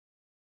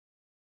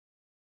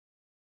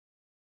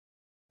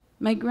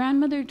My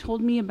grandmother told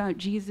me about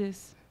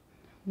Jesus.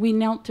 We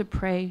knelt to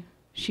pray.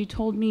 She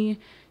told me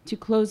to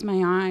close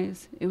my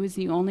eyes. It was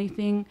the only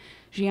thing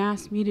she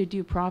asked me to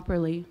do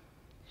properly.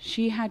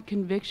 She had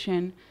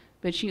conviction,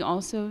 but she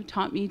also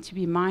taught me to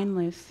be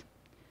mindless.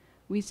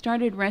 We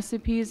started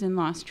recipes and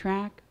lost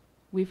track.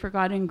 We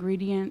forgot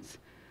ingredients.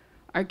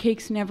 Our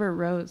cakes never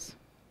rose.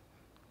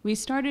 We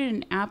started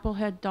an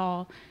applehead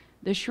doll.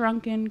 The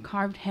shrunken,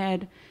 carved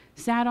head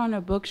sat on a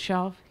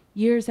bookshelf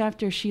years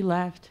after she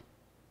left.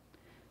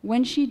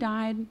 When she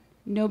died,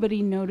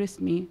 nobody noticed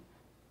me.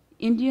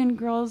 Indian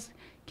girls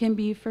can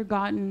be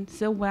forgotten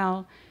so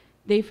well,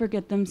 they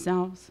forget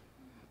themselves.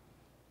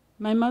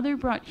 My mother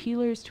brought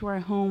healers to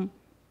our home,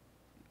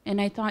 and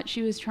I thought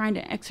she was trying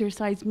to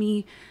exorcise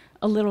me,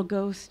 a little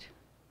ghost.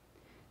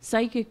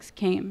 Psychics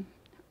came.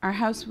 Our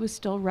house was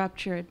still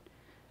ruptured.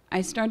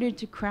 I started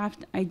to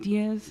craft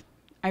ideas.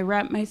 I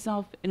wrapped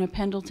myself in a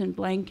Pendleton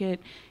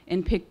blanket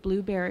and picked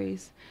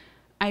blueberries.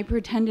 I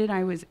pretended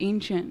I was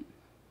ancient.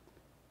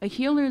 A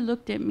healer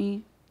looked at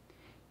me.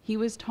 He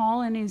was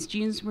tall and his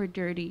jeans were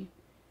dirty.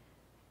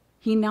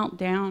 He knelt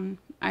down.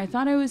 I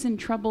thought I was in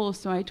trouble,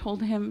 so I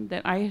told him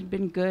that I had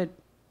been good.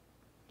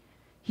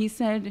 He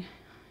said,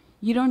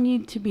 "You don't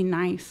need to be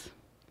nice."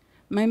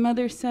 My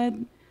mother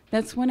said,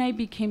 "That's when I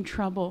became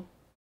trouble."